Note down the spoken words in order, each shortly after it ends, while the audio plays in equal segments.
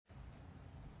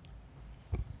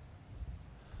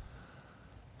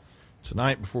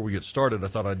Tonight, before we get started, I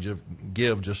thought I'd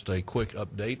give just a quick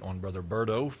update on Brother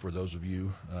Berto for those of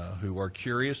you who are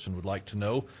curious and would like to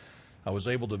know. I was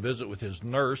able to visit with his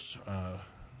nurse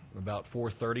about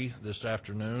 4:30 this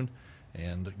afternoon,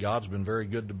 and God's been very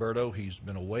good to Berto. He's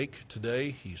been awake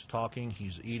today, he's talking,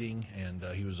 he's eating, and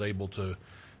he was able to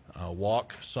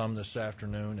walk some this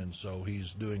afternoon, and so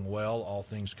he's doing well, all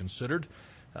things considered.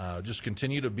 Just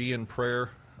continue to be in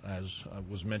prayer, as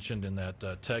was mentioned in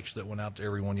that text that went out to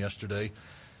everyone yesterday.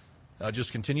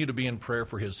 Just continue to be in prayer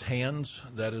for his hands.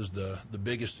 That is the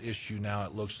biggest issue now,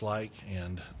 it looks like,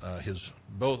 and his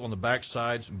both on the back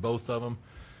sides, both of them,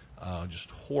 just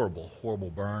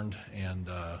horrible burned, and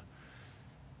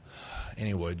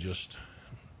anyway, just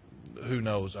who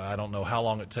knows? I don't know how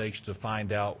long it takes to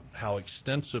find out how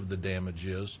extensive the damage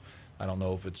is. I don't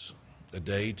know if it's a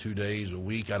day, 2 days, a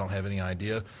week. I don't have any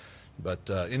idea.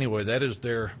 But anyway, that is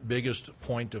their biggest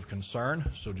point of concern.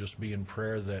 So just be in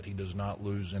prayer that he does not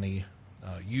lose any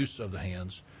use of the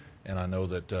hands. And I know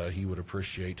that he would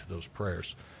appreciate those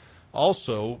prayers.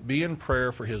 Also, be in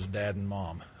prayer for his dad and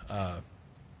mom.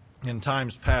 In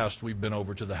times past, we've been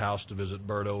over to the house to visit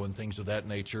Berto and things of that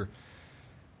nature.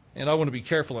 And I want to be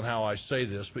careful in how I say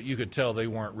this, but you could tell they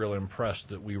weren't real impressed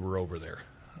that we were over there.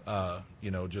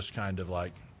 Just kind of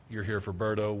like, you're here for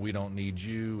Berto, we don't need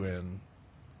you, and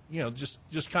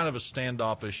just kind of a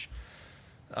standoffish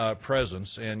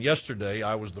presence. And yesterday,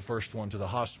 I was the first one to the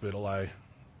hospital. I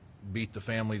beat the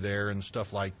family there and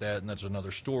stuff like that, and that's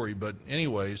another story. But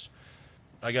anyways,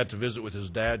 I got to visit with his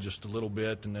dad just a little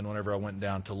bit, and then whenever I went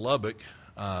down to Lubbock,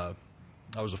 I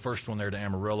was the first one there to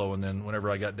Amarillo, and then whenever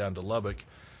I got down to Lubbock,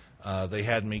 they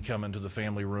had me come into the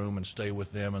family room and stay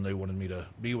with them, and they wanted me to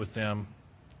be with them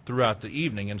throughout the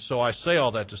evening. And so I say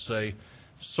all that to say,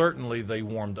 certainly they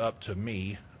warmed up to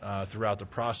me throughout the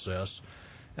process,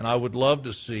 and I would love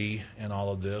to see in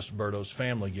all of this Berto's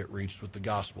family get reached with the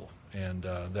gospel, and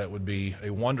that would be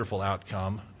a wonderful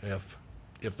outcome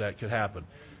if that could happen.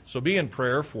 So be in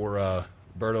prayer for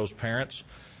Berto's parents,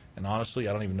 and honestly,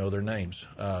 I don't even know their names.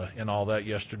 In all that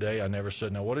yesterday, I never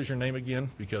said, now what is your name again,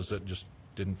 because it just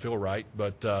didn't feel right,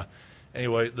 but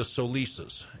anyway, the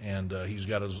Solises, and he's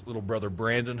got his little brother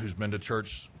Brandon, who's been to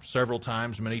church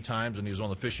many times, and he was on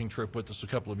the fishing trip with us a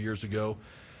couple of years ago.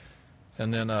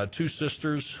 And then two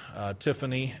sisters,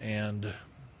 Tiffany and,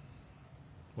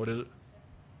 what is it?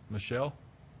 Michelle?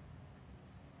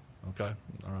 Okay,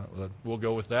 all right, we'll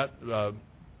go with that.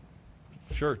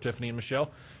 Sure, Tiffany and Michelle.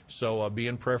 So be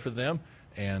in prayer for them,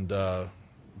 and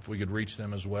if we could reach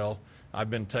them as well. I've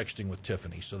been texting with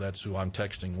Tiffany, so that's who I'm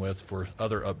texting with for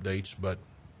other updates. But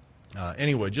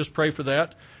anyway, just pray for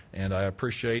that, and I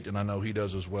appreciate, and I know he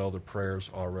does as well, the prayers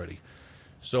already.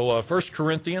 So 1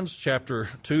 Corinthians chapter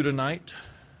 2 tonight.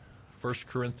 1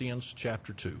 Corinthians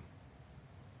chapter 2.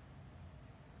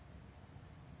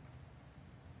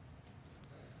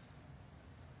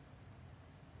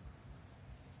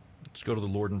 Let's go to the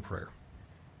Lord in prayer.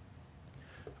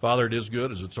 Father, it is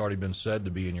good, as it's already been said,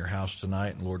 to be in your house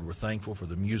tonight. And Lord, we're thankful for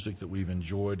the music that we've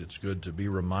enjoyed. It's good to be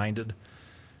reminded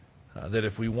that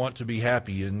if we want to be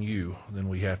happy in you, then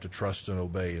we have to trust and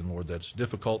obey. And Lord, that's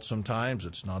difficult sometimes.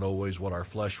 It's not always what our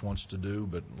flesh wants to do,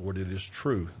 but Lord, it is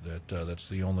true that that's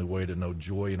the only way to know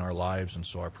joy in our lives. And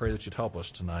so I pray that you'd help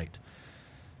us tonight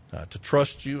to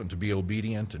trust you and to be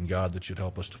obedient, and God, that you'd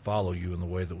help us to follow you in the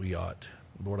way that we ought.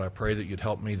 Lord, I pray that you'd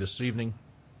help me this evening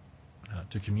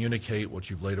to communicate what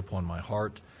you've laid upon my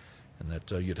heart, and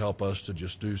that you'd help us to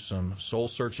just do some soul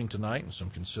searching tonight and some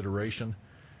consideration.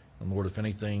 And Lord, if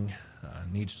anything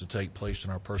needs to take place in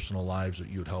our personal lives, that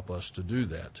you would help us to do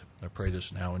that. I pray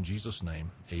this now in Jesus' name.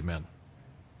 Amen.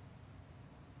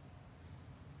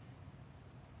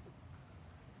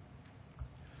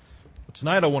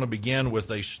 Tonight I want to begin with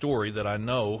a story that I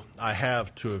know I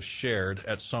have to have shared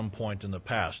at some point in the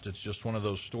past. It's just one of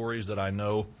those stories that I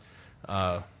know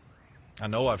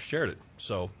I've shared it.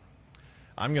 So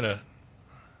I'm going to...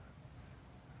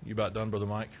 You about done, Brother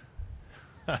Mike?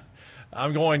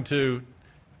 I'm going to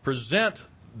present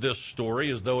this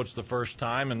story as though it's the first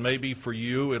time, and maybe for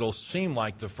you it'll seem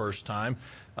like the first time,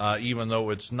 even though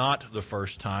it's not the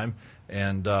first time,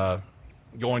 and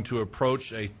going to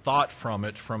approach a thought from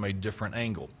it from a different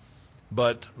angle.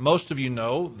 But most of you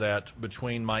know that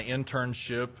between my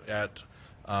internship at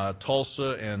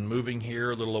Tulsa and moving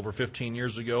here a little over 15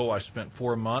 years ago, I spent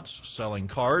 4 months selling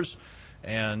cars,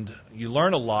 and you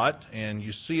learn a lot and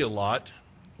you see a lot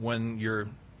when you're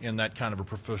in that kind of a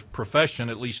profession.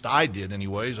 At least I did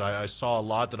anyways. I saw a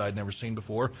lot that I'd never seen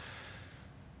before.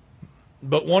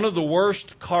 But one of the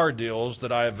worst car deals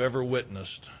that I have ever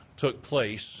witnessed took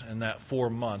place in that 4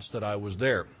 months that I was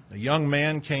there. A young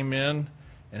man came in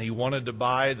and he wanted to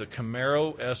buy the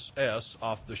Camaro SS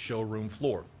off the showroom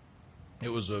floor. It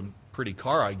was a pretty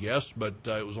car, I guess, but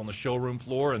it was on the showroom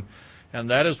floor, and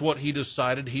that is what he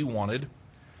decided he wanted.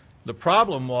 The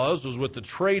problem was with the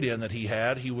trade-in that he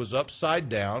had, he was upside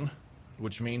down,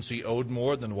 which means he owed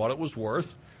more than what it was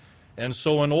worth. And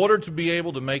so in order to be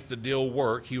able to make the deal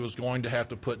work, he was going to have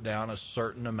to put down a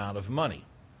certain amount of money.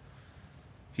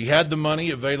 He had the money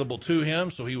available to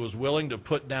him, so he was willing to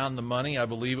put down the money. I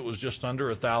believe it was just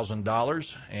under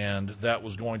 $1,000, and that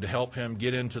was going to help him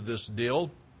get into this deal.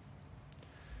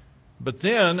 But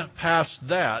then, past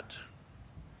that,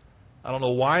 I don't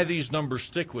know why these numbers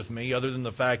stick with me, other than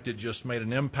the fact it just made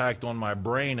an impact on my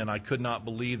brain, and I could not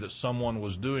believe that someone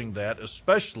was doing that,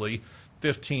 especially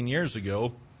 15 years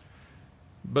ago.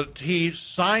 But he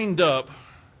signed up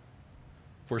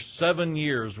for 7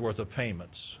 years' worth of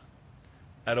payments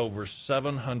at over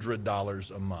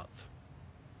 $700 a month.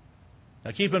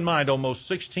 Now keep in mind, almost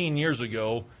 16 years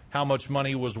ago, how much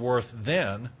money was worth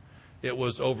then. It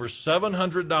was over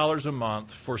 $700 a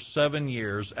month for 7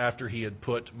 years after he had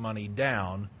put money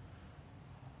down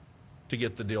to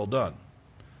get the deal done.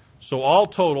 So all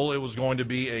total, it was going to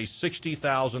be a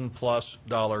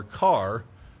 $60,000+ car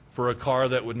for a car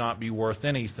that would not be worth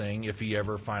anything if he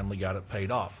ever finally got it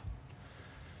paid off.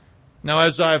 Now,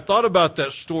 as I've thought about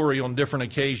that story on different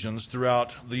occasions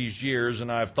throughout these years,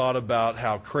 and I've thought about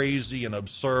how crazy and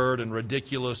absurd and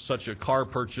ridiculous such a car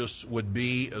purchase would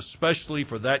be, especially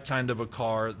for that kind of a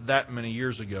car that many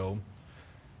years ago,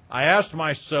 I asked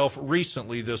myself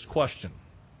recently this question: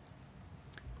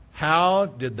 how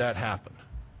did that happen?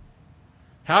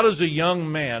 How does a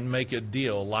young man make a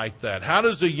deal like that? How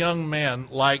does a young man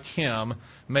like him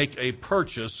make a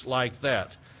purchase like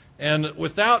that? And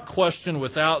without question,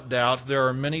 without doubt, there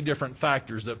are many different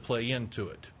factors that play into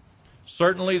it.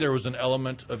 Certainly, there was an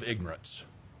element of ignorance.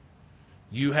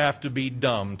 You have to be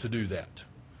dumb to do that.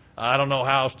 I don't know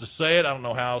how else to say it. I don't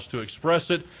know how else to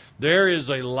express it. There is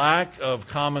a lack of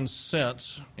common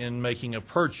sense in making a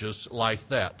purchase like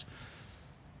that.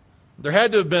 There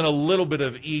had to have been a little bit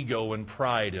of ego and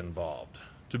pride involved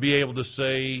to be able to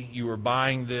say you were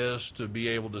buying this, to be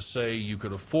able to say you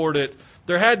could afford it.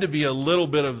 There had to be a little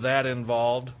bit of that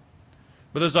involved.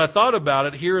 But as I thought about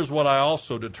it, here is what I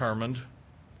also determined: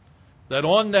 that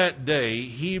on that day,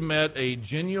 he met a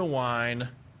genuine,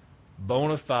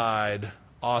 bona fide,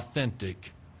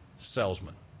 authentic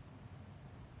salesman.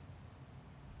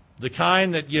 The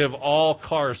kind that give all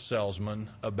car salesmen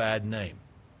a bad name.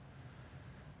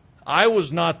 I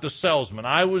was not the salesman.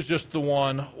 I was just the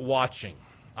one watching.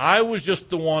 I was just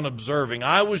the one observing.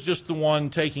 I was just the one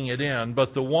taking it in.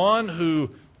 But the one who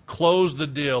closed the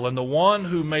deal and the one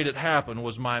who made it happen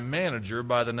was my manager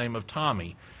by the name of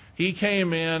Tommy. He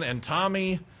came in, and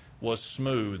Tommy was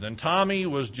smooth, and Tommy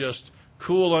was just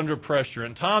cool under pressure,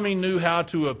 and Tommy knew how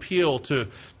to appeal to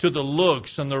the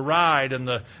looks and the ride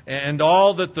and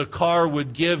all that the car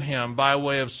would give him by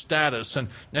way of status, and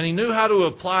he knew how to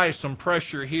apply some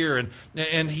pressure here,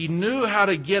 and he knew how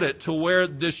to get it to where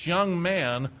this young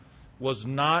man was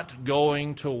not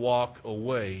going to walk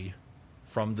away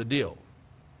from the deal.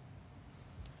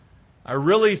 I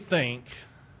really think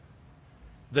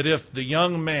that if the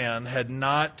young man had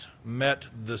not met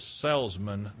the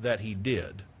salesman that he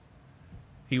did,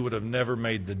 he would have never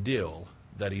made the deal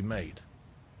that he made.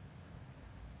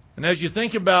 And as you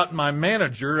think about my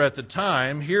manager at the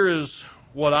time, here is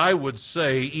what I would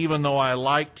say, even though I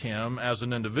liked him as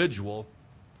an individual.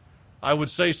 I would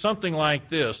say something like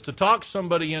this: to talk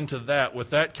somebody into that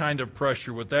with that kind of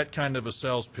pressure, with that kind of a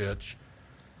sales pitch,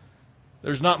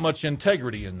 there's not much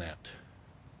integrity in that.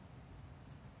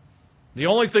 The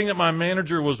only thing that my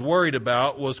manager was worried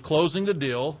about was closing the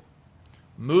deal,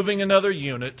 moving another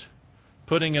unit,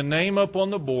 putting a name up on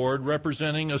the board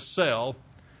representing a sale.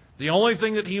 The only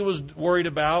thing that he was worried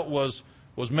about was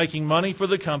making money for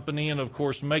the company and, of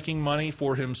course, making money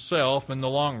for himself in the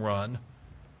long run.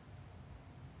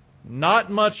 Not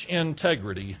much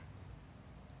integrity,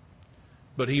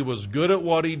 but he was good at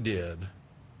what he did.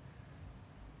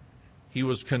 He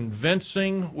was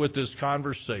convincing with his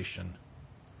conversation,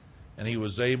 and he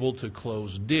was able to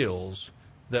close deals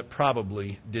that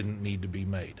probably didn't need to be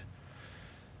made.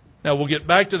 Now, we'll get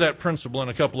back to that principle in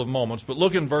a couple of moments, but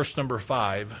look in verse number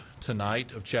 5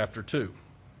 tonight of chapter 2.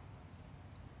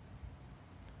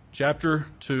 Chapter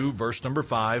 2, verse number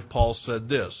 5, Paul said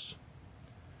this: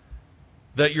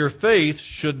 that your faith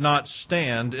should not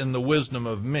stand in the wisdom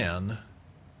of men,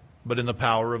 but in the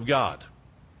power of God.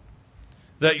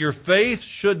 That your faith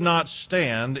should not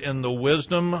stand in the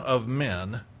wisdom of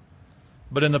men,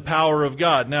 but in the power of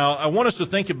God. Now, I want us to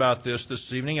think about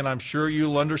this evening, and I'm sure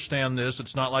you'll understand this.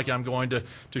 It's not like I'm going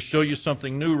to show you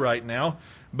something new right now.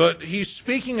 But he's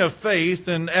speaking of faith,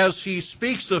 and as he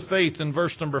speaks of faith in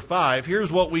verse number 5,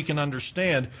 here's what we can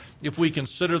understand if we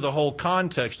consider the whole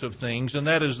context of things, and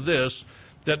that is this,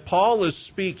 that Paul is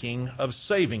speaking of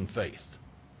saving faith.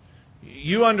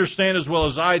 You understand as well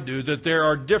as I do that there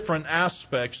are different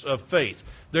aspects of faith.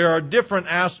 There are different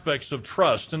aspects of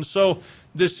trust. And so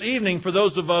this evening, for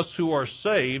those of us who are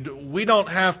saved, we don't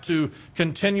have to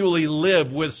continually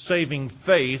live with saving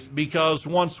faith, because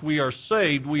once we are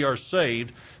saved, we are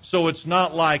saved. So it's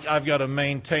not like I've got to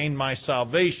maintain my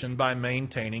salvation by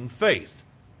maintaining faith.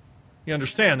 You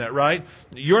understand that, right?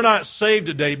 You're not saved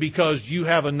today because you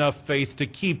have enough faith to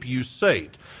keep you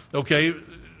saved. Okay?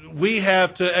 We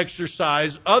have to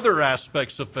exercise other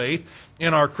aspects of faith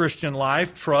in our Christian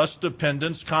life: trust,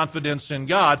 dependence, confidence in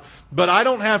God. But I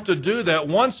don't have to do that.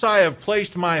 Once I have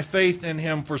placed my faith in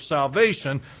Him for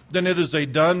salvation, then it is a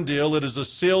done deal. It is a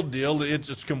sealed deal.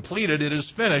 It's completed. It is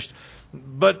finished.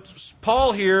 But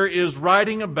Paul here is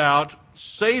writing about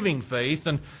saving faith,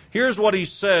 and here's what he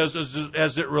says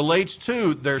as it relates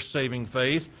to their saving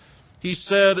faith. He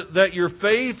said that your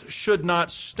faith should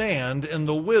not stand in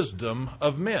the wisdom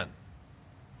of men.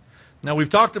 Now, we've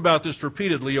talked about this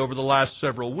repeatedly over the last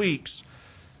several weeks,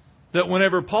 that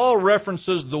whenever Paul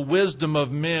references the wisdom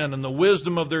of men and the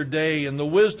wisdom of their day and the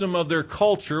wisdom of their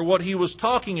culture, what he was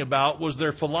talking about was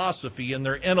their philosophy and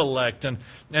their intellect and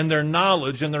their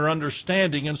knowledge and their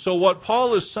understanding. And so what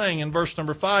Paul is saying in verse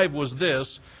number 5 was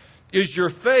this, is your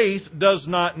faith does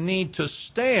not need to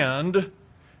stand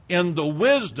in the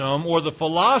wisdom or the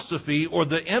philosophy or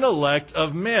the intellect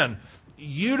of men.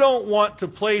 You don't want to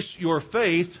place your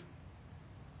faith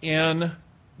in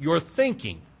your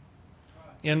thinking,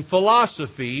 in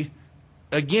philosophy,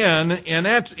 again,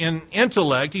 in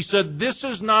intellect. He said, this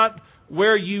is not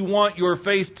where you want your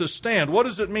faith to stand. What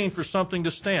does it mean for something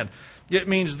to stand? It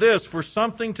means this, for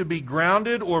something to be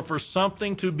grounded or for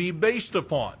something to be based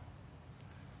upon.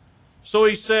 So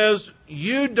he says,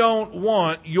 you don't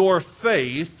want your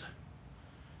faith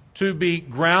to be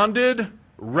grounded,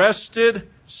 rested,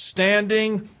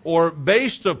 standing, or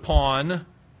based upon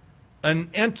an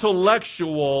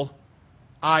intellectual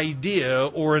idea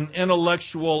or an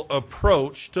intellectual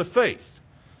approach to faith.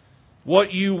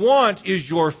 What you want is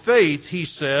your faith, he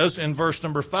says in verse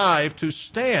number 5, to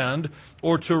stand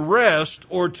or to rest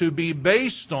or to be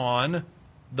based on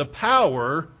the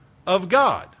power of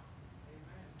God.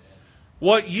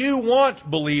 What you want,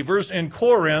 believers, in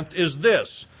Corinth is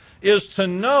this, is to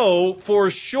know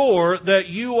for sure that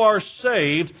you are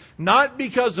saved, not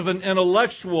because of an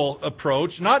intellectual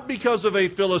approach, not because of a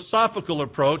philosophical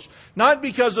approach, not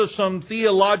because of some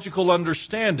theological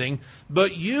understanding,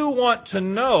 but you want to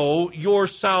know your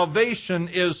salvation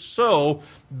is so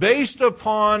based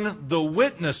upon the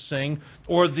witnessing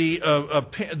or the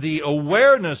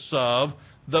awareness of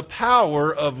the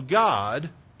power of God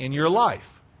in your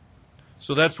life.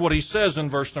 So that's what he says in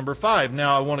verse number 5.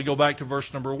 Now I want to go back to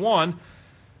verse number 1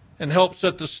 and help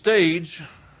set the stage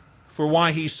for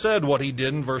why he said what he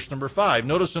did in verse number 5.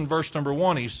 Notice in verse number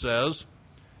 1 he says,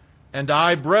 and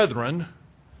I, brethren,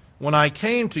 when I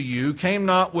came to you, came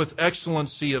not with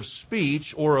excellency of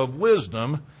speech or of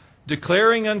wisdom,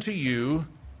 declaring unto you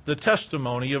the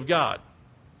testimony of God.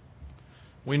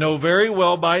 We know very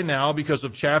well by now, because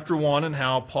of chapter 1 and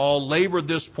how Paul labored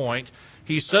this point,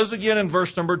 he says again in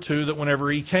verse number 2 that whenever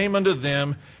he came unto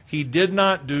them, he did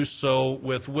not do so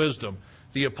with wisdom.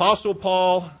 The Apostle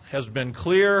Paul has been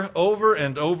clear over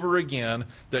and over again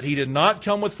that he did not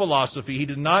come with philosophy, he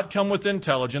did not come with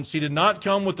intelligence, he did not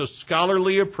come with a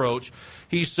scholarly approach.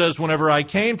 He says, whenever I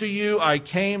came to you, I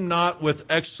came not with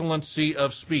excellency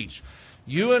of speech.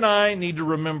 You and I need to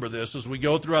remember this as we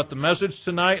go throughout the message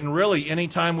tonight, and really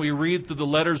anytime we read through the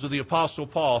letters of the Apostle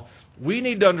Paul, we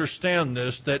need to understand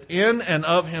this, that in and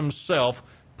of himself,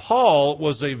 Paul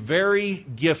was a very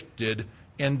gifted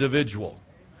individual.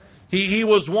 He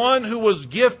was one who was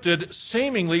gifted,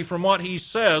 seemingly from what he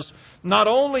says, not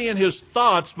only in his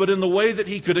thoughts, but in the way that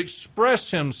he could express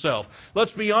himself.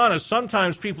 Let's be honest,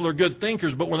 sometimes people are good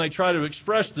thinkers, but when they try to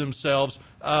express themselves,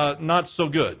 not so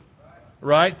good.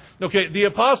 Right? Okay, the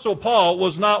Apostle Paul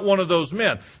was not one of those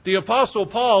men. The Apostle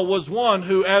Paul was one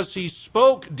who, as he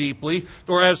spoke deeply,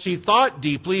 or as he thought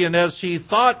deeply, and as he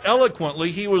thought eloquently,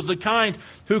 he was the kind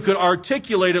who could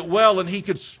articulate it well and he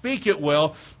could speak it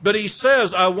well. But he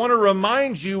says, I want to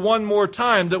remind you one more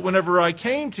time that whenever I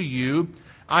came to you,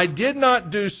 I did not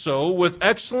do so with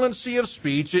excellency of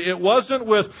speech. It wasn't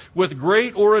with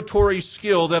great oratory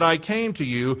skill that I came to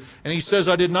you. And he says,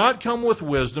 I did not come with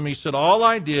wisdom. He said, all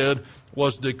I did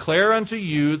was declare unto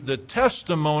you the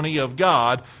testimony of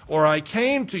God, or I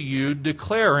came to you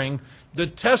declaring the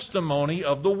testimony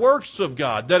of the works of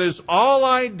God. That is, all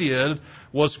I did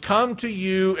was come to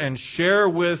you and share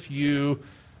with you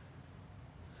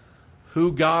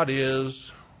who God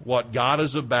is, what God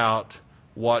is about,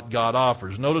 what God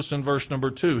offers. Notice in verse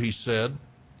number 2, he said,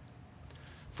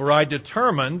 "For I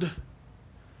determined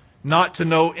not to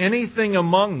know anything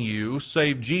among you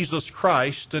save Jesus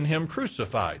Christ and Him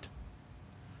crucified."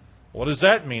 What does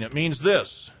that mean? It means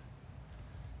this,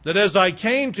 that as I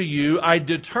came to you, I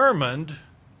determined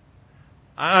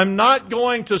I'm not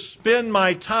going to spend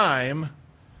my time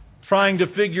trying to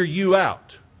figure you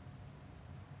out.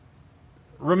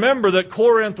 Remember that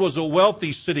Corinth was a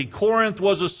wealthy city. Corinth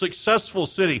was a successful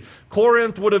city.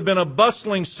 Corinth would have been a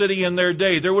bustling city in their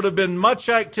day. There would have been much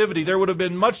activity. There would have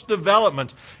been much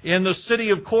development in the city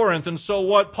of Corinth. And so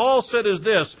what Paul said is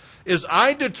this, is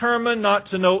I determined not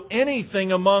to know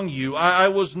anything among you. I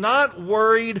was not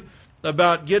worried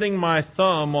about getting my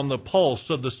thumb on the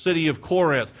pulse of the city of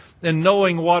Corinth and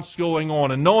knowing what's going on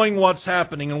and knowing what's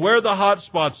happening and where the hot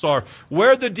spots are,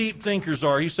 where the deep thinkers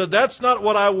are. He said, that's not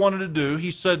what I wanted to do. He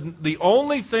said, the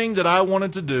only thing that I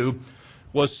wanted to do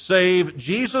was save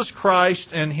Jesus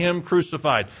Christ and Him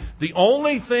crucified. The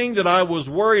only thing that I was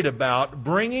worried about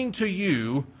bringing to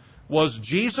you was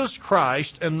Jesus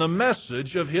Christ and the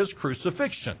message of His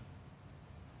crucifixion.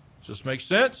 Does this make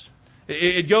sense?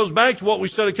 It goes back to what we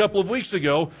said a couple of weeks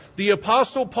ago. The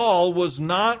Apostle Paul was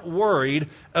not worried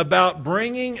about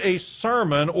bringing a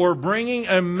sermon or bringing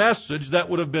a message that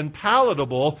would have been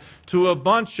palatable to a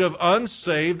bunch of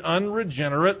unsaved,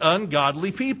 unregenerate,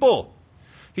 ungodly people.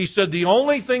 He said, the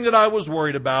only thing that I was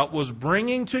worried about was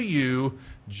bringing to you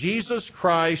Jesus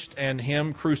Christ and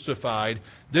Him crucified.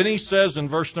 Then he says in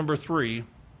verse number 3,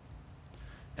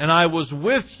 "And I was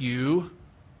with you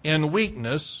in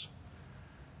weakness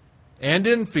and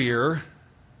in fear,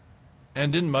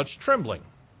 and in much trembling."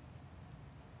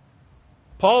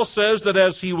 Paul says that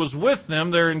as he was with them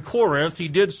there in Corinth, he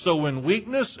did so in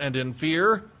weakness and in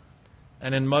fear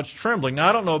and in much trembling. Now,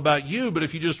 I don't know about you, but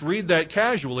if you just read that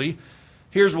casually,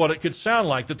 here's what it could sound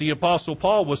like, that the Apostle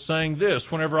Paul was saying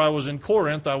this: whenever I was in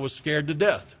Corinth, I was scared to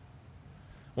death.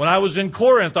 When I was in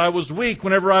Corinth, I was weak.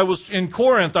 Whenever I was in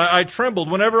Corinth, I trembled.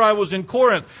 Whenever I was in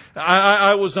Corinth,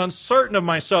 I was uncertain of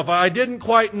myself. I didn't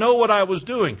quite know what I was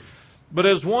doing. But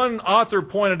as one author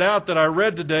pointed out that I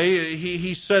read today,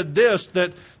 he said this,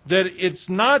 that it's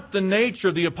not the nature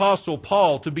of the Apostle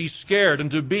Paul to be scared and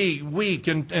to be weak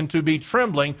and to be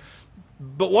trembling.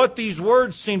 But what these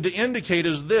words seem to indicate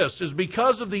is this, is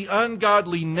because of the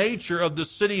ungodly nature of the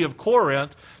city of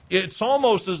Corinth, it's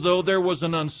almost as though there was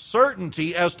an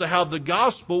uncertainty as to how the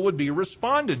gospel would be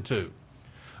responded to.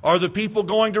 Are the people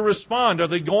going to respond? Are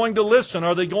they going to listen?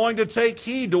 Are they going to take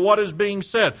heed to what is being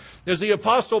said? As the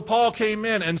Apostle Paul came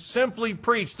in and simply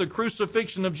preached the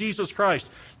crucifixion of Jesus Christ,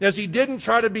 as he didn't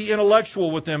try to be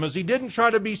intellectual with them, as he didn't try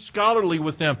to be scholarly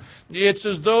with them, it's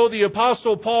as though the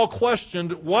Apostle Paul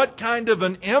questioned, what kind of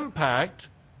an impact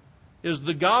is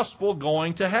the gospel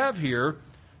going to have here?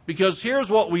 Because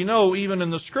here's what we know, even in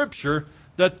the Scripture,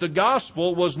 that the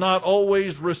gospel was not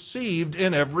always received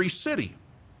in every city.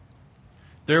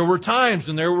 There were times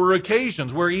and there were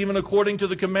occasions where, even according to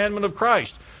the commandment of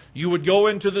Christ, you would go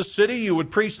into the city, you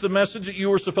would preach the message that you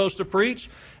were supposed to preach,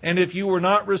 and if you were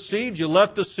not received, you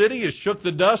left the city, you shook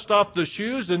the dust off the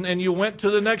shoes, and you went to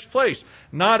the next place.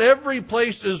 Not every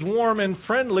place is warm and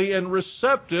friendly and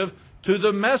receptive to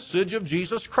the message of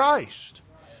Jesus Christ.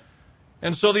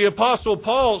 And so the Apostle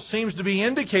Paul seems to be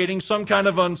indicating some kind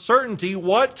of uncertainty.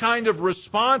 What kind of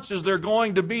response is there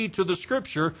going to be to the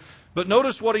Scripture? But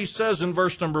notice what he says in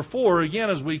verse number 4, again,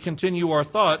 as we continue our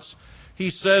thoughts. He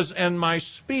says, "And my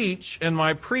speech and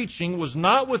my preaching was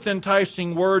not with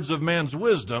enticing words of man's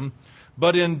wisdom,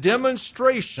 but in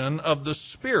demonstration of the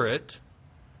Spirit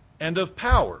and of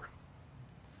power."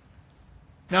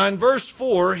 Now in verse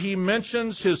 4, he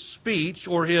mentions his speech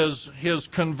or his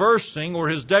conversing or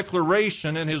his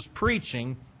declaration and his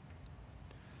preaching.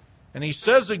 And he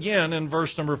says again in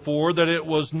verse number 4 that it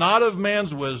was not of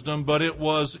man's wisdom, but it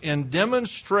was in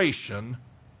demonstration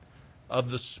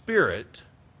of the Spirit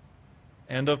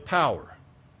and of power.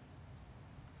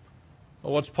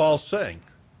 Well, what's Paul saying?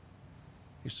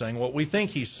 He's saying what we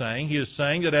think he's saying. He is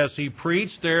saying that as he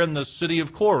preached there in the city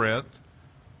of Corinth,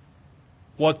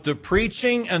 what the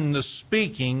preaching and the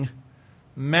speaking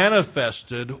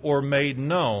manifested or made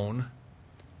known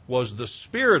was the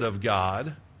Spirit of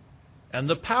God and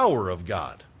the power of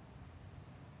God.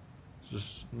 Does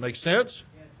this make sense?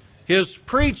 His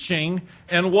preaching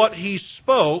and what he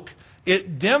spoke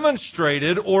it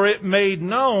demonstrated or it made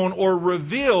known or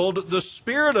revealed the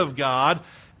Spirit of God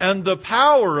and the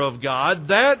power of God,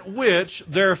 that which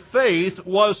their faith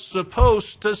was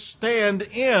supposed to stand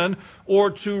in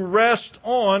or to rest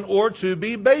on or to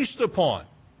be based upon.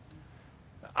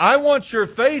 I want your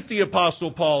faith, the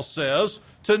Apostle Paul says,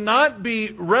 to not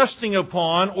be resting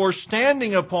upon or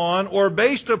standing upon or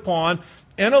based upon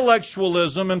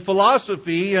intellectualism and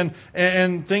philosophy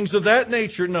and things of that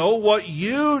nature. No, what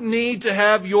you need to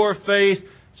have your faith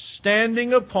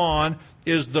standing upon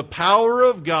is the power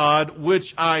of God,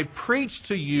 which I preached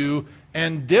to you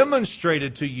and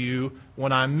demonstrated to you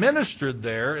when I ministered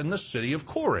there in the city of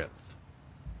Corinth.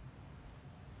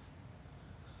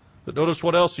 But notice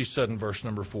what else he said in verse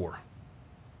number 4.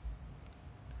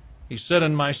 He said,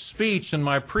 "And my speech and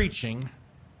my preaching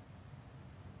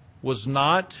was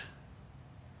not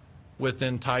with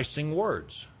enticing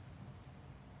words."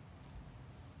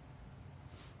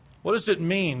 What does it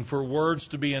mean for words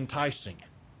to be enticing?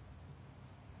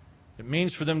 It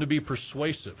means for them to be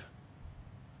persuasive.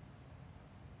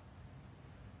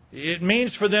 It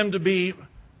means for them to be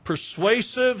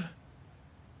persuasive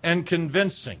and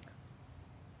convincing.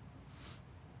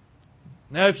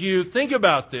 Now, if you think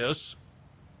about this,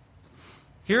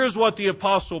 here's what the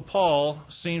Apostle Paul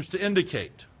seems to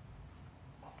indicate.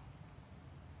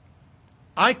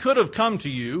 I could have come to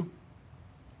you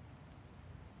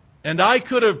and I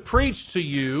could have preached to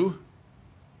you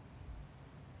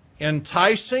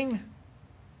enticing,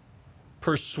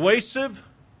 persuasive,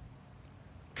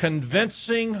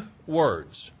 convincing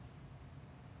words.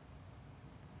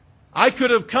 I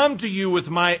could have come to you with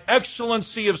my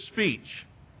excellency of speech,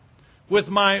 with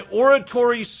my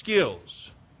oratory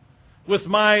skills, with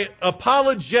my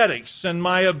apologetics and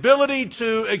my ability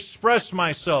to express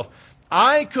myself.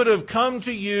 I could have come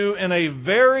to you in a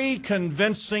very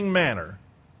convincing manner.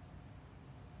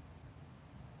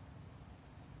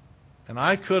 And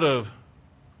I could have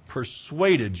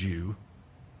persuaded you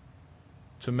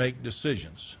to make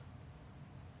decisions.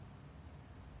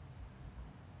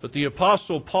 But the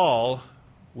Apostle Paul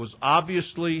was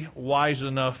obviously wise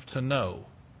enough to know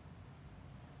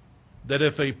that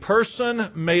if a person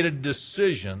made a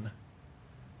decision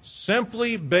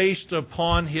simply based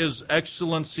upon his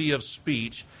excellency of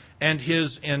speech and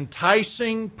his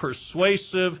enticing,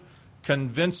 persuasive,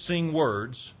 convincing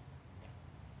words,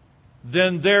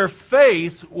 then their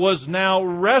faith was now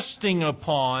resting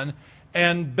upon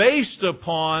and based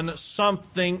upon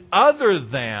something other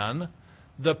than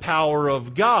the power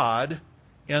of God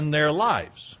in their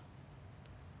lives.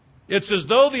 It's as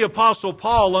though the Apostle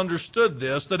Paul understood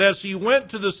this, that as he went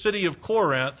to the city of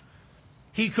Corinth,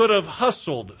 he could have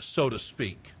hustled, so to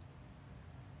speak.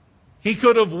 He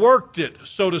could have worked it,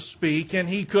 so to speak, and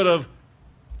he could have,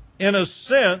 in a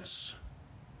sense,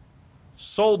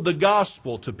 sold the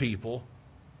gospel to people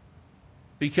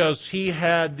because he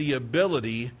had the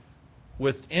ability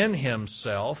within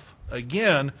himself,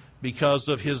 again, because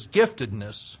of his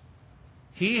giftedness,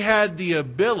 he had the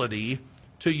ability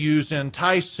to use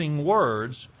enticing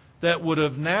words that would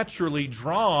have naturally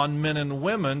drawn men and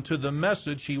women to the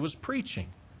message he was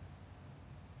preaching.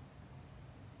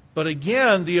 But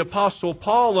again, the Apostle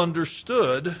Paul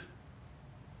understood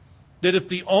that if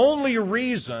the only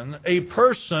reason a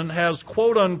person has,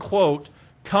 quote unquote,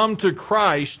 come to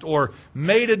Christ or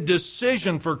made a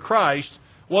decision for Christ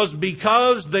was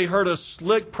because they heard a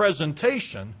slick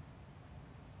presentation,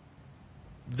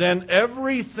 then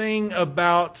everything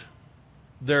about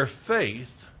their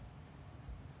faith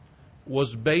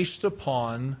was based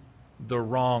upon the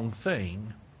wrong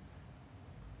thing.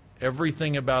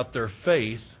 Everything about their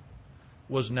faith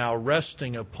was now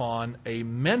resting upon a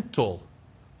mental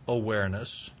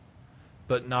awareness,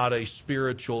 but not a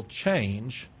spiritual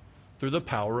change through the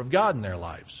power of God in their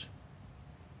lives.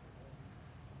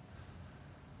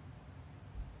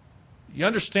 You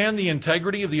understand the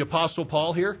integrity of the Apostle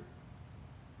Paul here?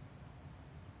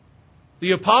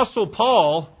 The Apostle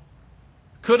Paul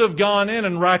could have gone in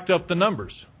and racked up the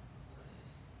numbers.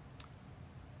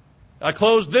 I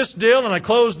closed this deal, and I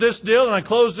closed this deal, and I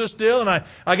closed this deal, and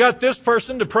I got this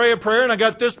person to pray a prayer, and I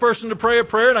got this person to pray a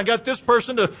prayer, and I got this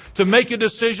person to make a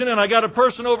decision, and I got a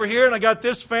person over here, and I got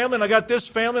this family, and I got this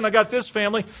family, and I got this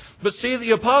family. But see,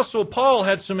 the Apostle Paul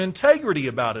had some integrity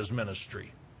about his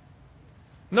ministry.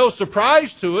 No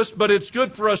surprise to us, but it's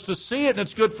good for us to see it, and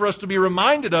it's good for us to be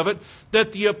reminded of it,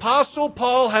 that the Apostle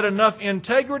Paul had enough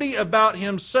integrity about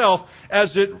himself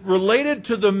as it related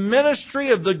to the ministry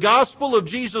of the gospel of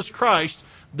Jesus Christ,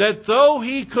 that though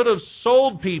he could have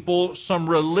sold people some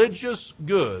religious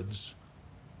goods,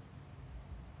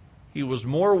 he was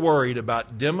more worried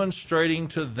about demonstrating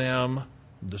to them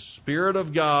the Spirit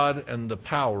of God and the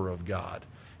power of God.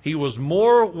 He was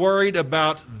more worried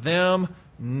about them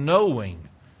knowing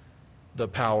the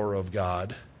power of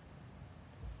God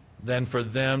than for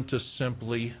them to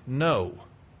simply know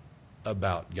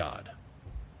about God.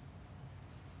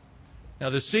 Now,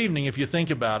 this evening, if you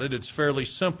think about it, it's fairly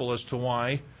simple as to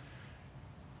why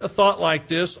a thought like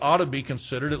this ought to be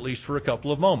considered at least for a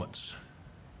couple of moments.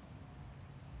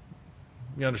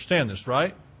 You understand this,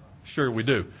 right? Sure we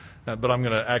do. But I'm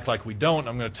going to act like we don't.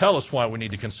 I'm going to tell us why we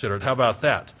need to consider it. How about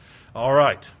that? All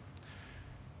right.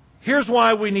 Here's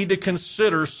why we need to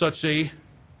consider such a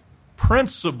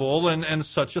principle and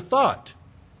such a thought.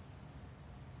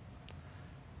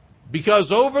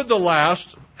 Because over the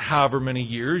last however many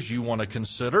years you want to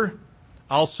consider,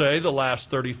 I'll say the last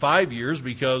 35 years,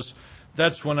 because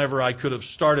that's whenever I could have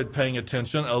started paying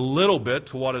attention a little bit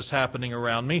to what is happening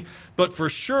around me. But for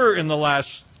sure in the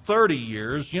last 30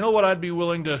 years, you know what I'd be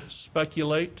willing to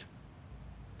speculate?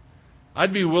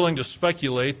 I'd be willing to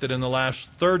speculate that in the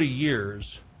last 30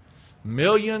 years,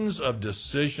 millions of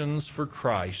decisions for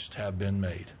Christ have been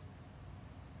made.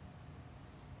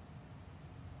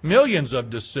 Millions of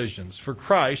decisions for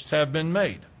Christ have been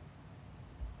made.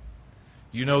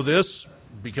 You know this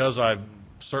because I've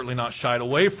certainly not shied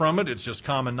away from it. It's just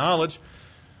common knowledge.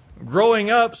 Growing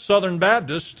up Southern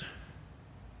Baptist,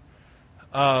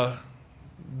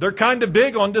 they're kind of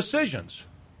big on decisions.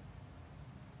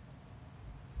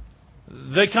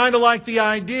 They kind of like the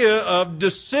idea of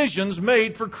decisions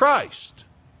made for Christ.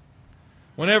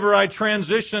 Whenever I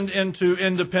transitioned into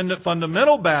Independent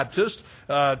Fundamental Baptist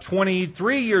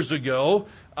 23 years ago,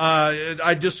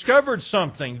 I discovered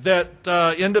something,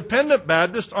 that Independent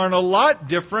Baptists aren't a lot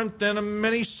different than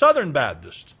many Southern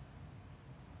Baptists.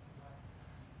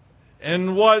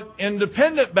 And what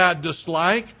Independent Baptists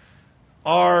like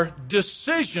are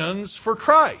decisions for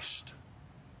Christ.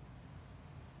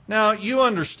 Now, you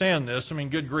understand this. I mean,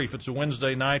 good grief, it's a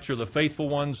Wednesday night. You're the faithful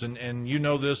ones, and you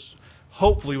know this,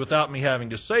 hopefully without me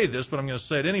having to say this, but I'm going to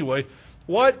say it anyway.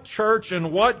 What church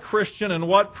and what Christian and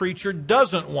what preacher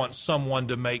doesn't want someone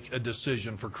to make a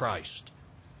decision for Christ?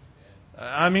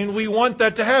 I mean, we want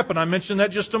that to happen. I mentioned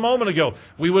that just a moment ago.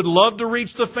 We would love to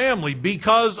reach the family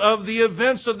because of the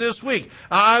events of this week.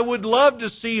 I would love to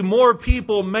see more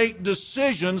people make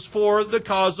decisions for the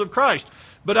cause of Christ.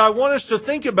 But I want us to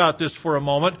think about this for a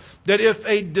moment, that if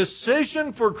a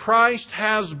decision for Christ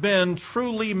has been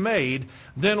truly made,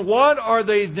 then what are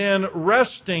they then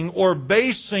resting or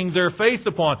basing their faith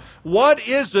upon? What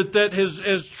is it that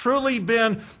has truly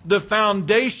been the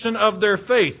foundation of their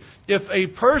faith? If a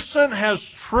person has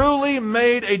truly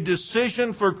made a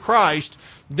decision for Christ,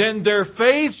 then their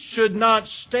faith should not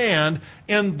stand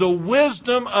in the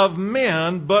wisdom of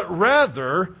men, but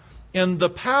rather in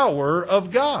the power of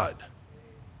God.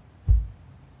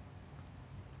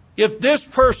 If this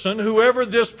person, whoever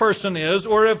this person is,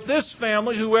 or if this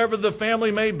family, whoever the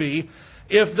family may be,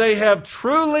 if they have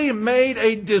truly made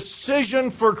a decision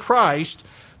for Christ,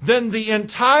 then the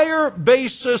entire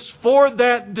basis for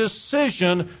that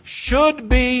decision should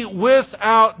be,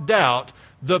 without doubt,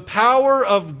 the power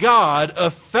of God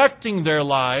affecting their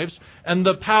lives and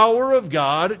the power of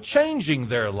God changing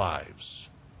their lives.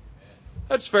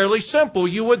 That's fairly simple,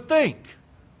 you would think.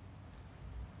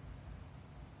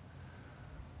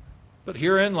 But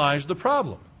herein lies the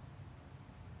problem.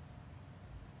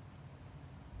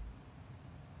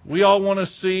 We all want to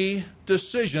see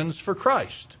decisions for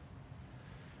Christ.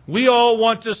 We all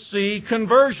want to see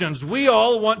conversions. We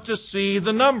all want to see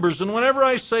the numbers. And whenever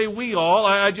I say we all,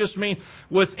 I just mean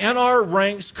within our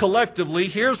ranks collectively,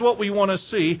 here's what we want to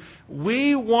see.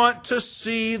 We want to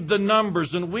see the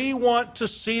numbers, and we want to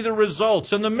see the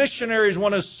results. And the missionaries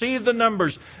want to see the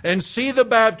numbers and see the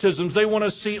baptisms. They want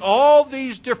to see all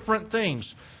these different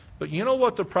things. But you know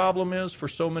what the problem is for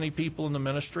so many people in the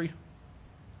ministry?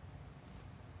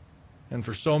 And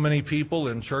for so many people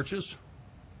in churches?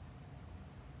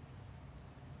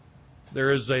 There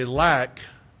is a lack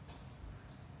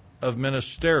of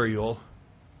ministerial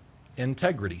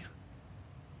integrity.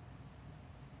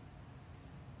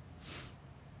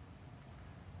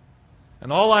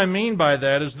 And all I mean by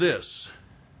that is this.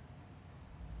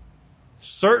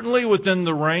 Certainly within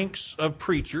the ranks of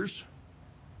preachers,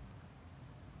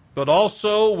 but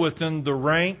also within the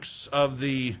ranks of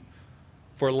the,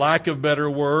 for lack of better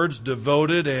words,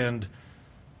 devoted and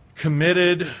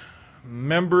committed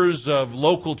members of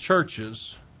local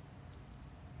churches,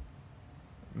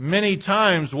 many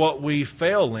times what we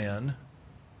fail in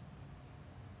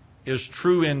is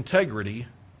true integrity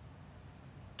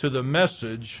to the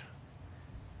message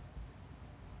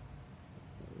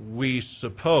we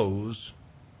suppose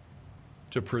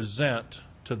to present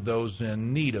to those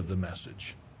in need of the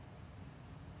message.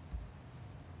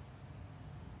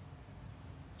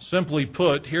 Simply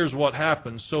put, here's what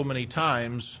happens so many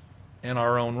times in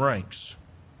our own ranks.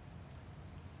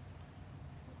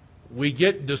 We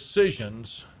get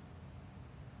decisions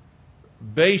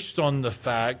based on the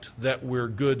fact that we're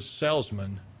good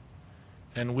salesmen,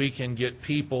 and we can get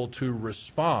people to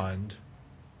respond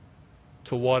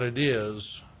to what it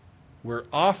is we're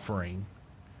offering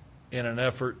in an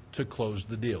effort to close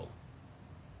the deal.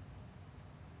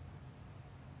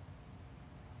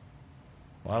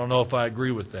 Well, I don't know if I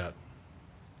agree with that.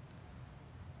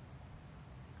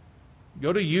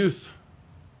 Go to youth.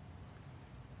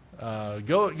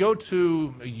 Go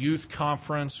to a youth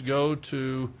conference. Go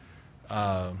to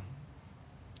a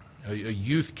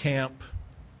youth camp,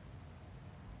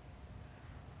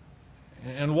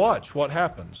 and watch what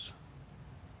happens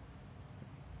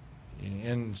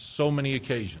in so many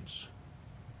occasions.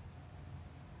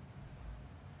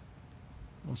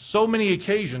 On so many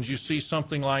occasions you see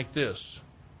something like this.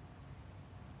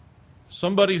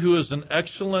 Somebody who is an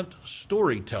excellent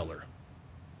storyteller,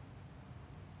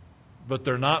 but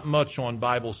they're not much on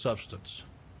Bible substance.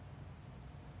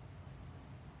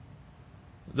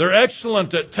 They're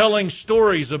excellent at telling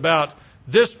stories about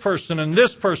this person and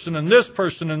this person and this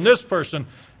person and this person,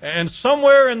 and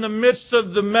somewhere in the midst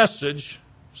of the message,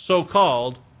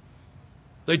 so-called,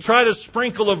 they try to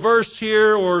sprinkle a verse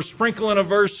here or sprinkle in a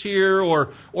verse here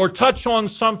or touch on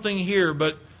something here.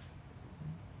 But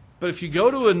if you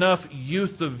go to enough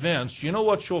youth events, you know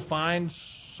what you'll find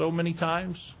so many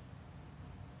times?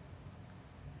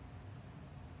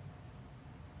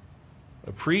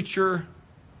 A preacher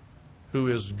who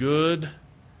is good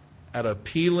at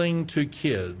appealing to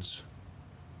kids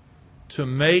to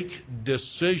make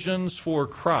decisions for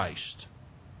Christ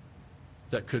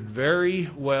that could very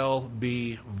well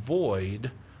be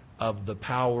void of the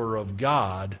power of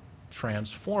God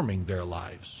transforming their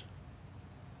lives.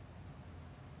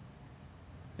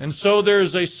 And so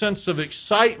there's a sense of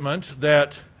excitement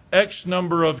that X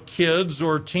number of kids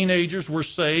or teenagers were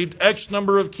saved, X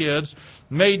number of kids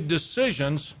made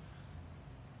decisions.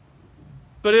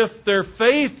 But if their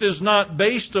faith is not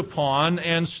based upon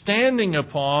and standing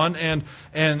upon and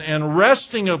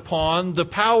resting upon the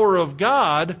power of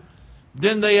God,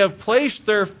 then they have placed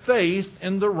their faith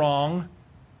in the wrong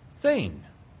thing.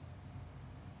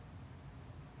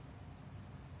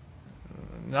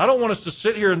 I don't want us to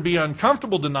sit here and be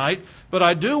uncomfortable tonight, but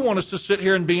I do want us to sit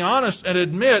here and be honest and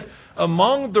admit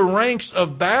among the ranks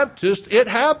of Baptists, it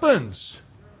happens.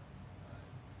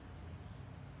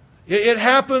 It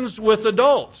happens with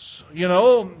adults. You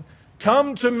know,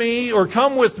 come to me or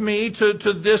come with me to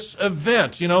this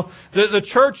event. You know, the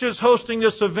church is hosting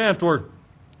this event or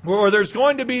there's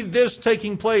going to be this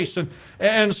taking place.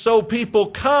 And so people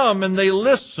come and they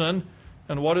listen,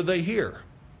 and what do they hear?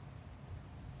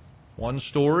 One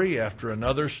story after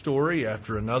another story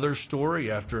after another story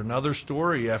after another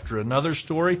story after another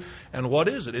story. And what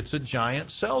is it? It's a giant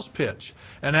sales pitch.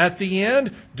 And at the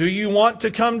end, do you want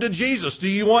to come to Jesus? Do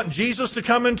you want Jesus to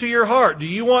come into your heart? Do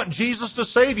you want Jesus to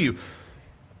save you?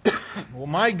 Well,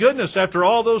 my goodness, after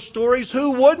all those stories,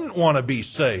 who wouldn't want to be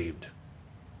saved?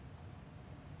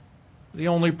 The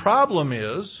only problem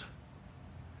is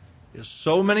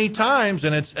so many times,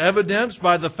 and it's evidenced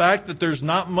by the fact that there's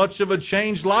not much of a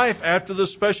changed life after the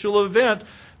special event.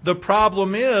 The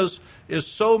problem is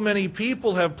so many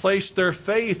people have placed their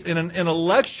faith in an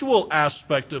intellectual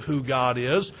aspect of who God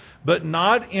is, but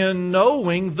not in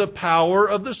knowing the power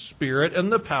of the Spirit and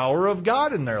the power of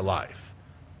God in their life.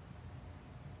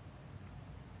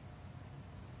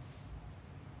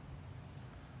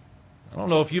 I don't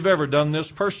know if you've ever done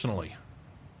this personally,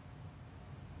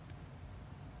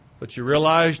 but you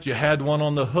realized you had one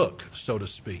on the hook, so to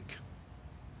speak.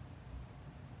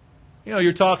 You know,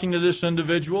 you're talking to this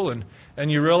individual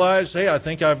and you realize, hey, I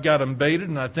think I've got them baited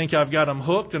and I think I've got them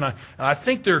hooked and I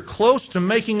think they're close to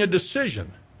making a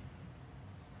decision.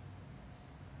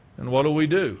 And what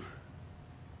do?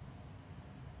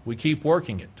 We keep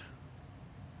working it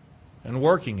and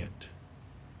working it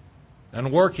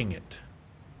and working it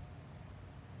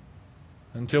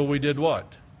until we did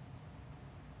what?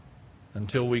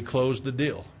 Until we closed the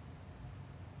deal.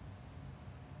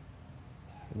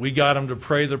 We got them to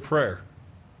pray the prayer.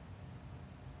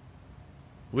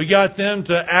 We got them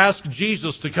to ask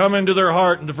Jesus to come into their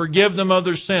heart and to forgive them of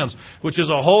their sins, which is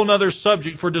a whole other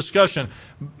subject for discussion.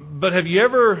 But have you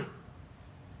ever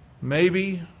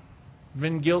maybe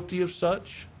been guilty of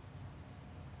such?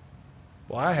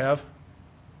 Well, I have.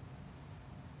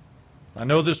 I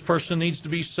know this person needs to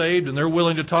be saved, and they're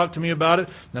willing to talk to me about it,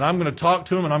 and I'm going to talk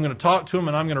to them, and I'm going to talk to them,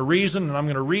 and I'm going to reason, and I'm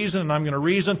going to reason, and I'm going to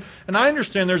reason. And I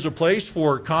understand there's a place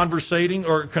for conversating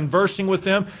or conversing with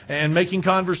them and making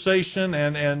conversation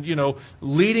and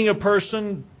leading a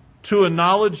person to a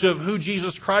knowledge of who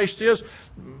Jesus Christ is.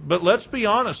 But let's be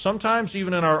honest, sometimes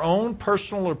even in our own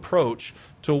personal approach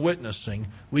to witnessing,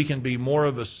 we can be more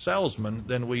of a salesman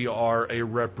than we are a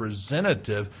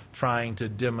representative trying to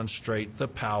demonstrate the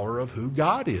power of who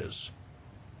God is.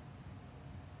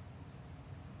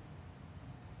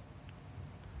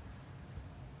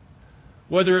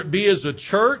 Whether it be as a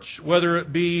church, whether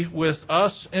it be with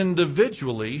us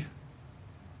individually,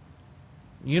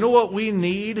 you know what we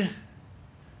need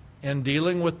in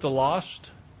dealing with the lost?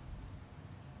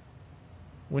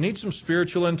 We need some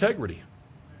spiritual integrity.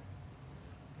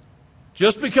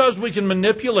 Just because we can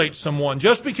manipulate someone,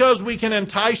 just because we can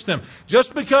entice them,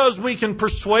 just because we can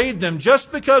persuade them,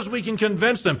 just because we can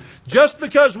convince them, just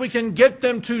because we can get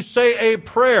them to say a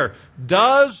prayer,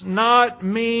 does not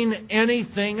mean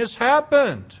anything has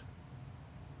happened.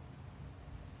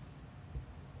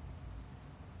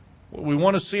 We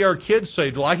want to see our kids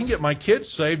saved. Well, I can get my kids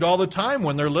saved all the time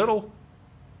when they're little.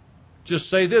 Just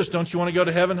say this, don't you want to go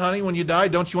to heaven, honey, when you die?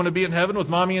 Don't you want to be in heaven with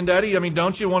mommy and daddy? I mean,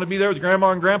 don't you want to be there with grandma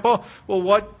and grandpa? Well,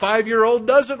 what 5-year-old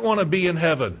doesn't want to be in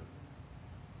heaven?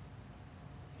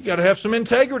 You got to have some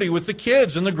integrity with the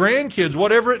kids and the grandkids,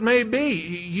 whatever it may be.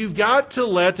 You've got to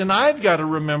let, and I've got to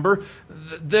remember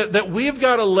that we've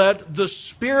got to let the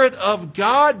Spirit of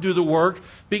God do the work,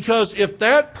 because if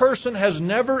that person has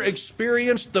never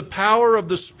experienced the power of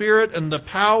the Spirit and the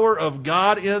power of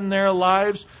God in their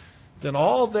lives, then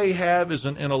all they have is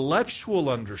an intellectual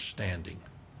understanding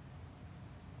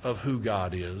of who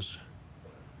God is,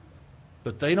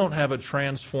 but they don't have a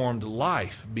transformed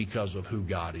life because of who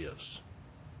God is.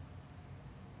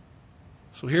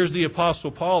 So here's the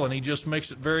Apostle Paul, and he just makes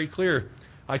it very clear.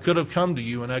 I could have come to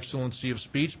you in excellency of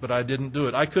speech, but I didn't do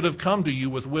it. I could have come to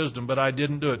you with wisdom, but I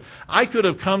didn't do it. I could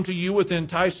have come to you with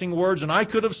enticing words, and I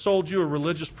could have sold you a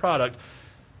religious product,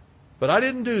 but I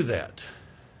didn't do that.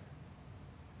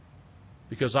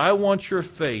 Because I want your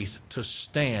faith to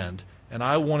stand, and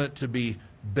I want it to be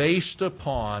based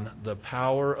upon the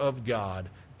power of God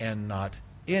and not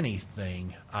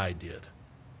anything I did.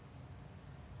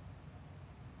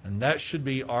 And that should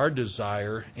be our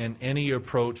desire in any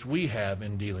approach we have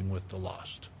in dealing with the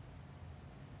lost.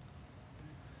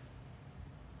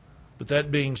 But that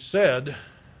being said,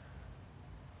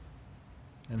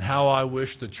 and how I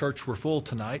wish the church were full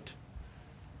tonight,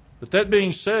 but that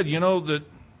being said, that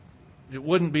it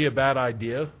wouldn't be a bad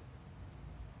idea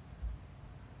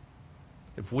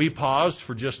if we paused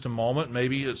for just a moment,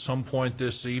 maybe at some point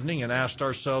this evening, and asked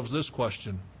ourselves this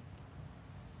question.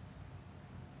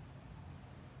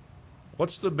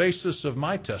 What's the basis of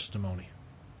my testimony?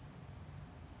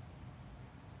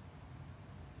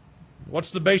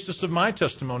 What's the basis of my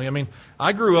testimony? I mean,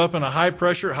 I grew up in a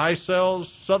high-pressure, high-sales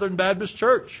Southern Baptist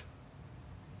church.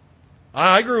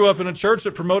 I grew up in a church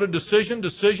that promoted decision.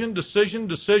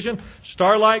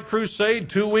 Starlight Crusade,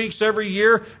 2 weeks every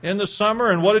year in the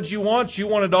summer. And what did you want? You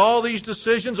wanted all these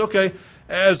decisions. Okay,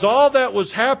 as all that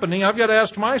was happening, I've got to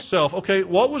ask myself, okay,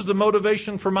 what was the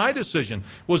motivation for my decision?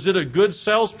 Was it a good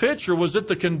sales pitch, or was it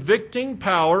the convicting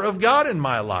power of God in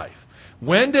my life?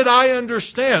 When did I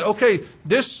understand? Okay,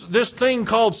 this thing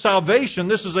called salvation,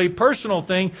 this is a personal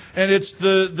thing, and it's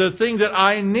the thing that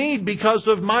I need because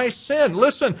of my sin.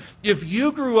 Listen, if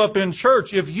you grew up in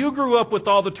church, if you grew up with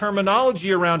all the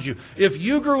terminology around you, if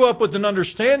you grew up with an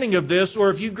understanding of this, or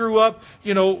if you grew up,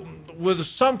 with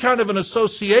some kind of an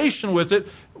association with it,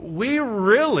 we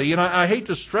really, and I hate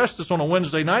to stress this on a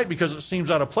Wednesday night because it seems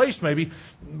out of place maybe,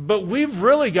 but we've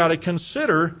really got to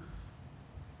consider,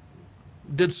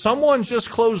 did someone just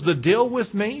close the deal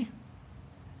with me?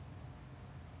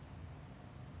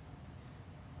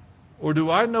 Or do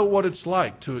I know what it's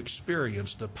like to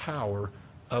experience the power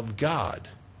of God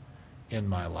in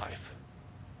my life?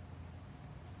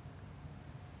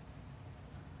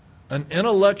 An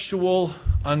intellectual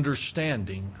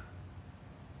understanding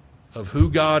of who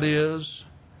God is,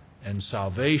 and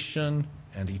salvation,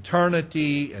 and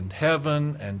eternity, and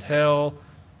heaven, and hell,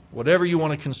 whatever you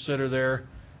want to consider there,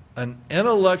 an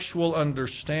intellectual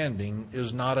understanding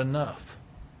is not enough.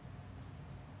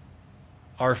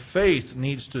 Our faith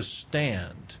needs to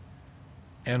stand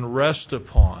and rest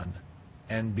upon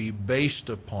and be based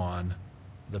upon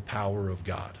the power of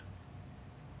God.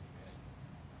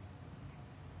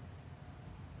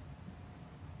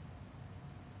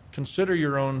 Consider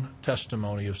your own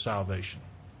testimony of salvation.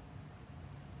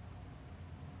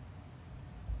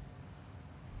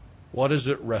 What is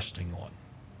it resting on?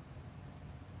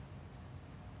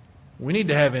 We need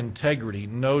to have integrity,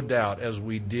 no doubt, as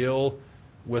we deal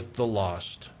with the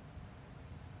lost.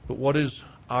 But what is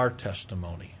our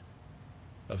testimony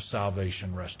of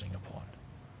salvation resting upon?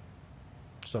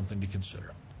 Something to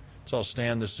consider. So I'll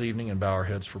stand this evening and bow our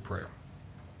heads for prayer.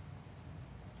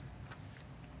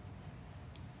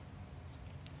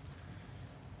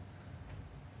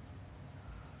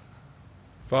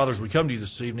 Father, as we come to you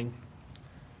this evening,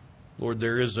 Lord,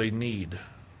 there is a need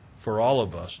for all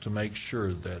of us to make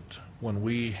sure that when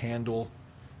we handle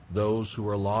those who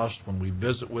are lost, when we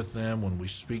visit with them, when we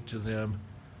speak to them,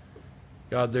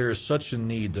 God, there is such a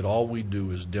need that all we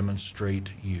do is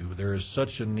demonstrate you. There is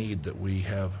such a need that we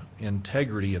have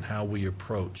integrity in how we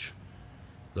approach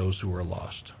those who are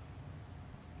lost.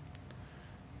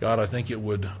 God, I think it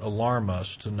would alarm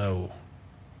us to know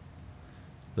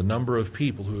the number of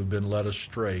people who have been led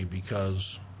astray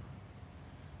because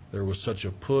there was such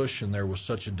a push and there was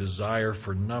such a desire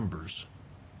for numbers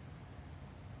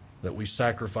that we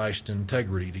sacrificed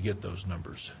integrity to get those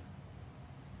numbers.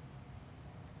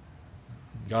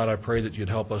 God, I pray that you'd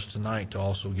help us tonight to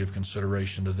also give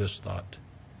consideration to this thought.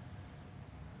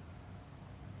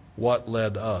 What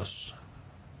led us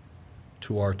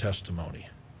to our testimony?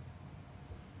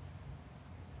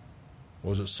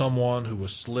 Was it someone who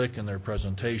was slick in their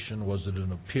presentation? Was it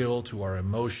an appeal to our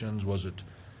emotions? Was it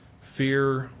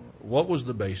fear? What was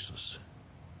the basis?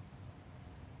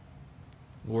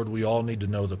 Lord, we all need to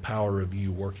know the power of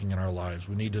you working in our lives.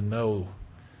 We need to know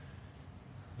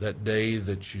that day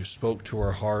that you spoke to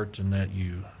our heart and that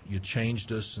you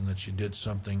changed us and that you did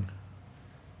something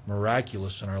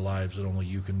miraculous in our lives that only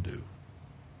you can do.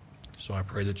 So I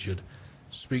pray that you'd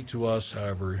speak to us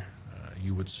however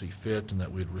you would see fit and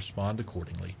that we'd respond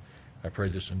accordingly. I pray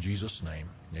this in Jesus' name.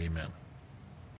 Amen.